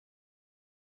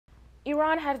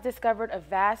Iran has discovered a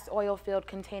vast oil field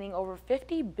containing over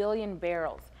 50 billion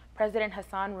barrels. President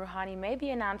Hassan Rouhani made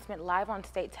the announcement live on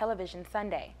state television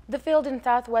Sunday. The field in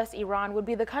southwest Iran would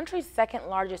be the country's second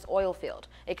largest oil field.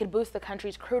 It could boost the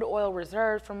country's crude oil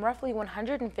reserves from roughly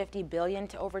 150 billion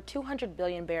to over 200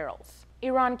 billion barrels.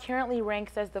 Iran currently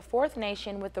ranks as the fourth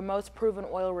nation with the most proven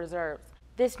oil reserves.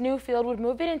 This new field would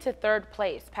move it into third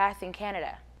place, passing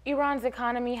Canada. Iran's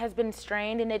economy has been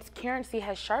strained and its currency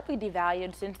has sharply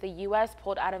devalued since the U.S.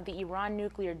 pulled out of the Iran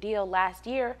nuclear deal last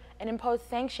year and imposed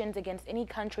sanctions against any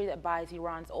country that buys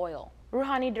Iran's oil.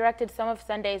 Rouhani directed some of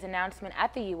Sunday's announcement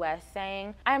at the U.S.,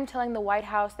 saying, "I am telling the White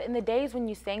House that in the days when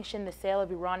you sanctioned the sale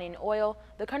of Iranian oil,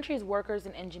 the country's workers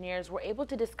and engineers were able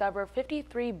to discover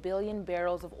 53 billion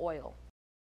barrels of oil."